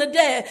raised from the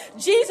dead.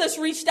 Jesus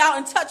reached out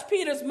and touched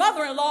Peter's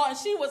mother-in-law, and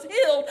she was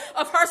healed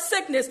of her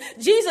sickness.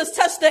 Jesus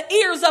touched the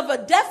ears of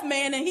a deaf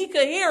man, and he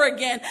could hear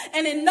again.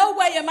 And in no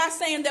way am I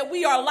saying that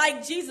we are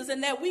like Jesus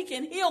and that we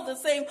can heal the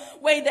same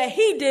way that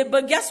he did.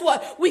 But guess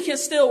what? We can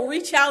still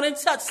reach out and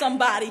touch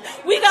somebody.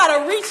 We got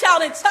to reach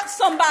out and touch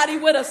somebody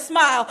with a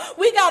smile.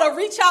 We got to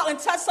reach out and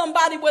touch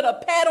somebody with a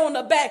pat on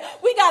the back.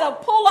 We got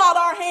to pull out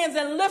our hands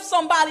and lift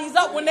somebody's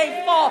up when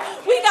they fall.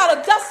 We got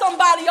to dust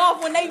somebody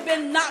off when they've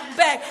been knocked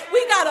back.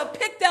 We got to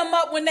pick them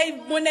up when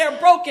they're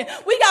broken.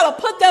 We got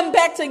to put them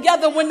back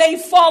together when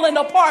they've fallen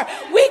apart.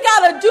 We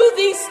got to do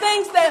these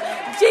things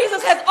that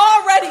Jesus has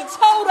already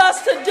told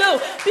us to do,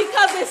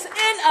 because it's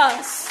in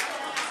us.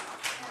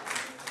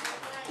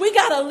 We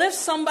got to lift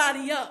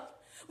somebody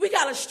up. We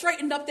got to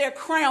straighten up their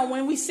crown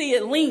when we see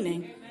it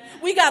leaning.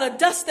 We got to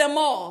dust them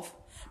off.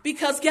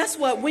 Because guess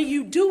what? When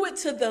you do it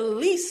to the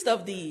least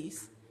of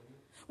these,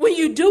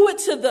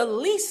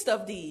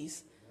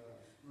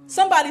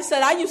 somebody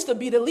said, I used to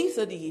be the least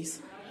of these.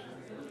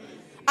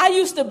 I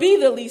used to be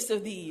the least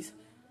of these.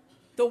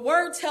 The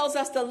word tells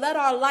us to let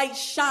our light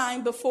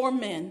shine before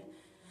men,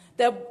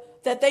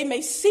 that they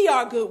may see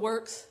our good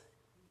works,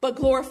 but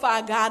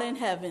glorify God in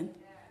heaven.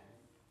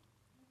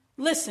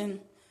 Listen,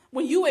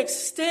 when you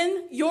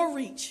extend your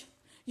reach,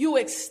 you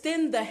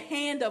extend the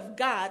hand of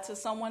God to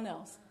someone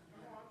else.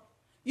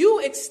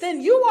 You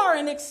are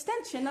an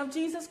extension of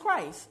Jesus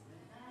Christ.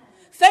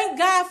 Thank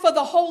God for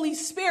the Holy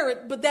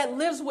Spirit, but that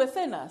lives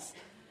within us.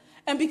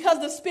 And because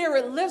the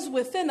Spirit lives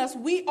within us,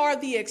 we are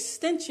the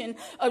extension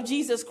of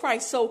Jesus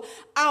Christ. So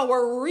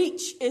our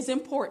reach is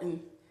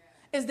important.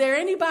 Is there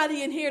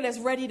anybody in here that's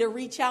ready to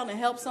reach out and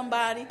help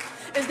somebody?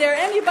 Is there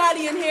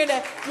anybody in here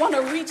that want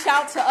to reach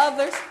out to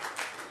others?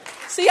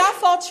 See, I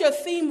thought your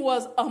theme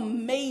was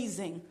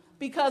amazing,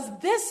 because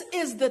this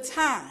is the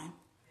time.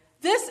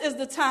 This is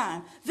the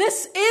time.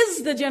 This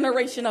is the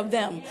generation of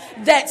them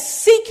that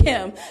seek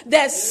him,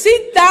 that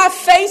seek thy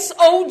face,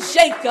 O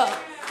Jacob.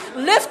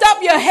 Lift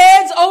up your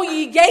heads, O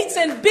ye gates,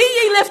 and be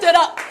ye lifted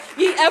up,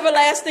 ye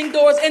everlasting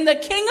doors, and the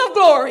King of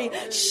glory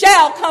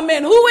shall come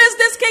in. Who is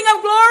this King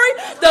of glory?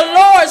 The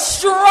Lord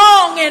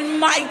strong and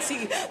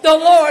mighty, the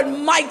Lord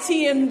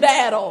mighty in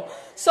battle.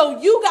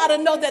 So you got to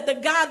know that the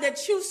God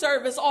that you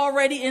serve is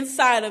already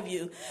inside of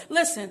you.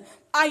 Listen,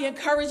 I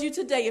encourage you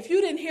today. If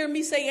you didn't hear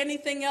me say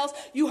anything else,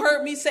 you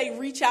heard me say,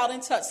 reach out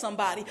and touch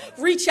somebody.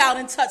 Reach out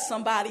and touch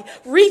somebody.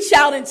 Reach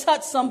out and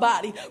touch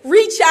somebody.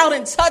 Reach out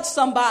and touch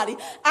somebody.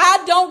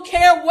 I don't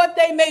care what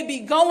they may be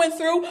going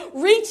through.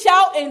 Reach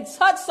out and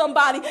touch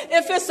somebody.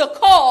 If it's a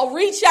call,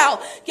 reach out.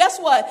 Guess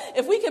what?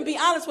 If we can be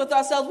honest with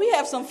ourselves, we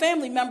have some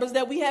family members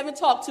that we haven't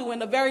talked to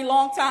in a very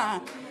long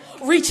time.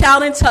 Reach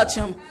out and touch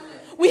them.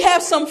 We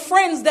have some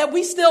friends that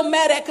we still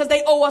mad at because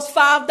they owe us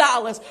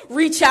 $5.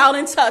 Reach out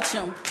and touch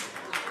them.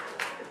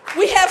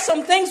 We have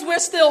some things we're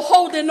still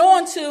holding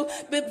on to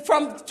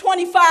from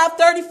 25,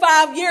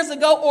 35 years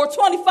ago or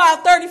 25,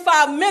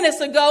 35 minutes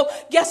ago.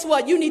 Guess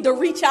what? You need to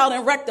reach out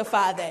and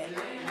rectify that.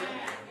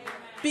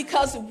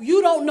 Because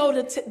you don't know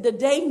the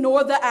day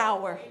nor the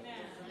hour.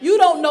 You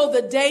don't know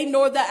the day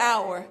nor the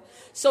hour.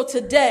 So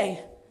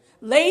today,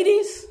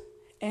 ladies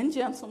and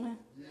gentlemen,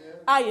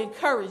 I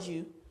encourage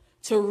you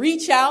to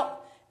reach out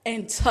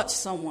and touch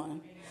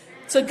someone.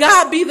 To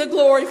God be the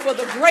glory for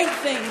the great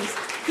things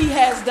he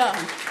has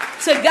done.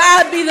 To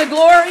God be the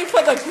glory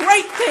for the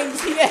great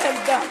things he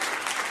has done.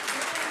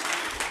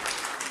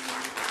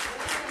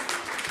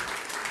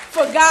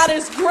 For God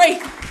is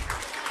great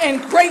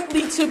and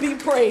greatly to be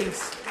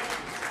praised.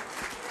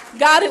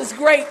 God is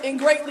great and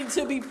greatly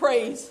to be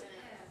praised.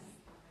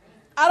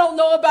 I don't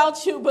know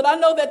about you, but I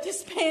know that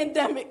this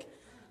pandemic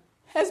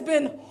has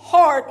been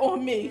hard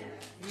on me.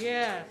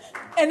 Yeah.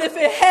 And if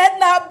it had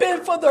not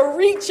been for the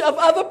reach of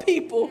other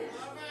people,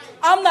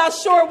 I'm not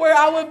sure where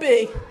I would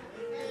be.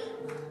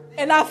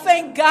 And I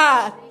thank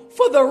God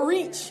for the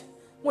reach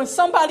when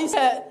somebody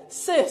said,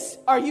 sis,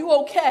 are you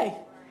okay?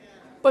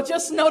 But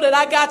just know that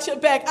I got your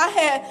back.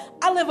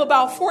 I live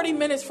about 40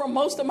 minutes from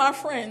most of my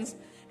friends,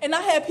 and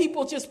I had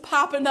people just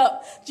popping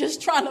up,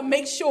 just trying to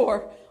make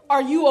sure,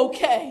 are you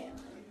okay?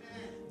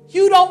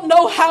 You don't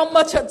know how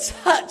much a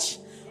touch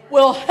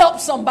will help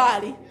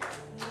somebody.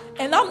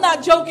 And I'm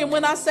not joking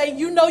when I say,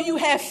 you know, you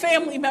have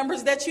family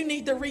members that you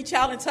need to reach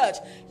out and touch.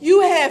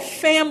 You have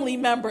family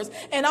members,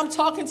 and I'm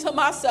talking to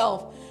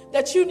myself,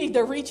 that you need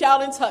to reach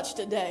out and touch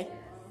today.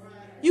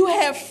 You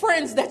have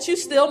friends that you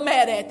still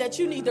mad at that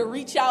you need to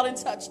reach out and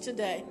touch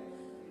today.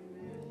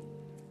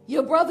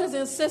 Your brothers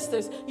and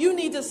sisters, you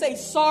need to say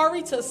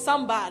sorry to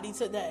somebody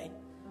today.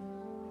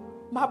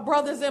 My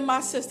brothers and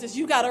my sisters,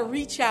 you got to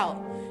reach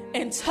out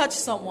and touch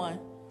someone.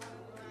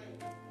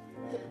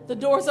 The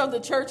doors of the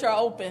church are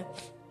open.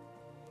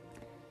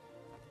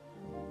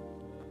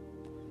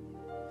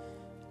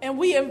 And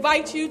we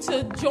invite you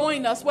to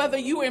join us, whether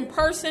you're in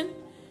person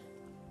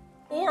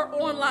or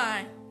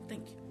online.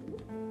 Thank you.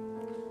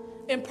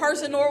 In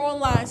person or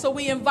online. So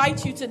we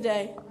invite you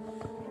today.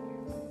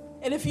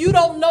 And if you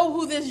don't know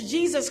who this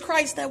Jesus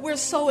Christ that we're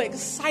so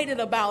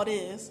excited about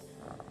is,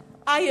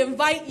 I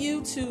invite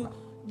you to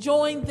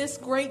join this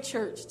great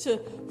church.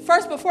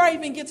 First, before I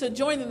even get to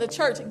joining the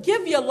church,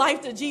 give your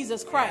life to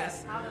Jesus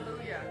Christ.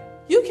 Hallelujah.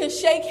 You can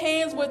shake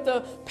hands with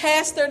the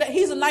pastor.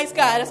 He's a nice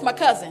guy. That's my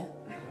cousin.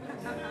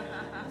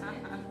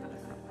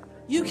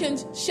 You can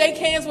shake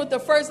hands with the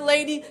first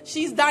lady.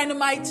 She's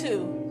dynamite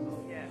too.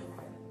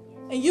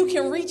 And you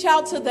can reach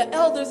out to the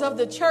elders of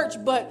the church,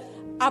 but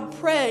I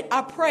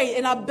pray,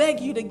 and I beg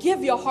you to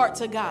give your heart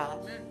to God.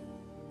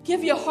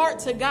 Give your heart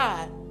to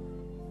God.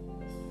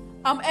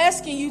 I'm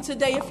asking you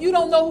today, if you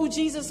don't know who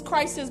Jesus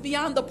Christ is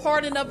beyond the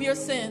pardon of your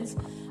sins,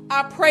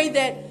 I pray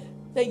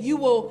that you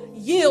will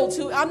yield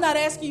to. I'm not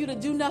asking you to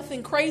do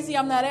nothing crazy.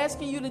 I'm not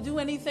asking you to do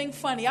anything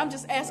funny. I'm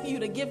just asking you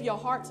to give your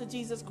heart to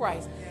Jesus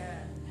Christ.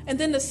 And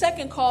then the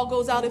second call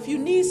goes out. If you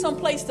need some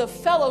place to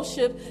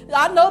fellowship,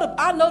 I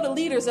know the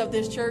leaders of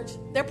this church.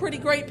 They're pretty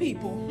great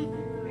people.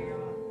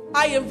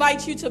 I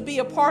invite you to be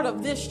a part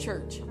of this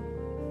church.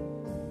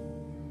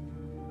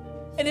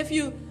 And if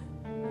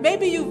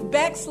maybe you've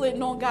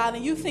backslidden on God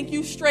and you think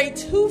you strayed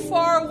too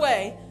far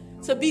away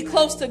to be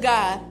close to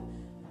God.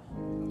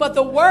 But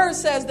the word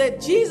says that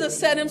Jesus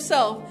said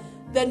himself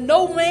that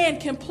no man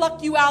can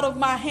pluck you out of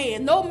my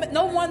hand. No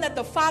one that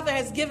the Father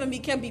has given me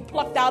can be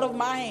plucked out of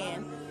my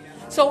hand.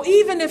 So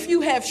even if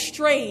you have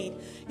strayed,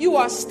 you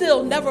are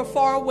still never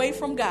far away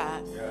from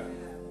God.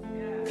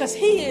 Because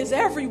he is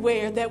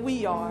everywhere that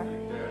we are.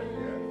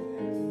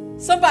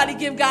 Somebody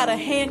give God a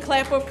hand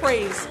clap of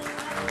praise.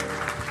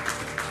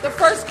 The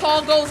first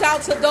call goes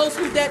out to those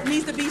that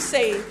need to be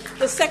saved.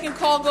 The second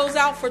call goes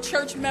out for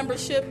church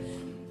membership.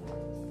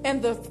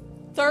 And the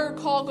third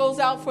call goes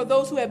out for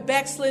those who have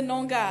backslidden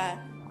on God.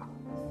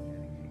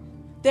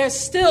 There's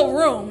still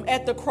room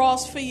at the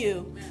cross for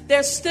you.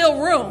 There's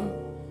still room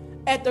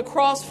at the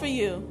cross for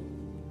you.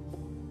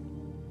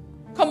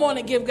 Come on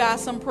and give God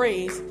some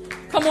praise.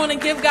 Come on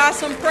and give God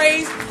some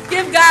praise.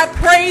 Give God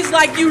praise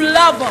like you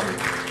love him.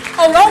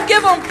 Oh, don't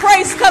give him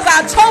praise because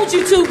I told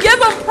you to. Give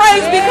him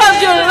praise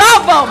because you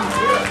love him.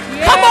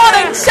 Come on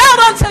and shout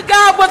unto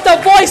God with the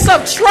voice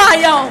of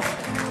triumph.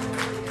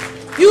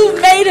 You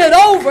made it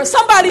over.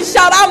 Somebody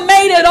shout, I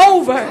made it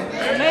over.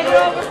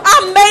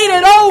 I made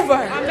it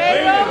over.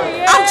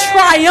 I'm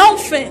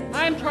triumphant.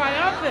 I'm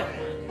triumphant.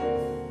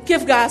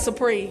 Give God some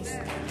praise.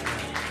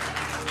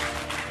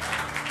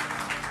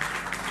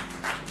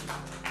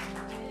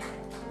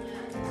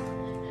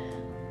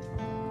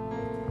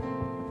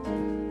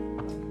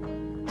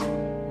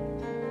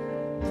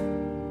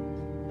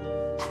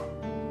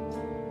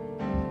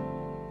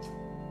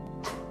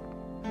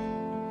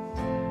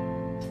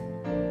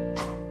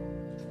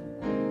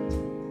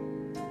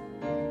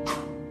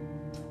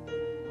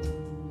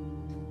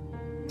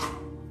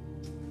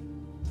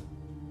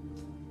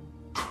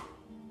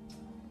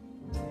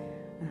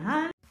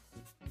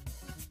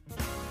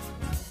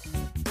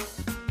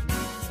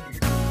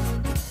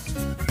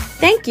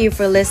 Thank you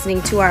for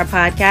listening to our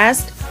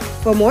podcast.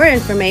 For more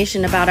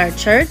information about our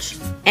church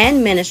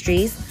and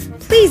ministries,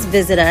 please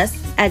visit us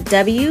at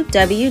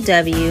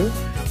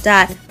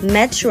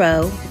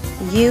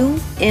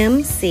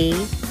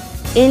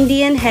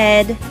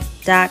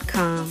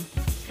www.metroumcindianhead.com.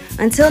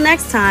 Until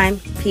next time,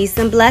 peace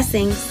and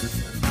blessings.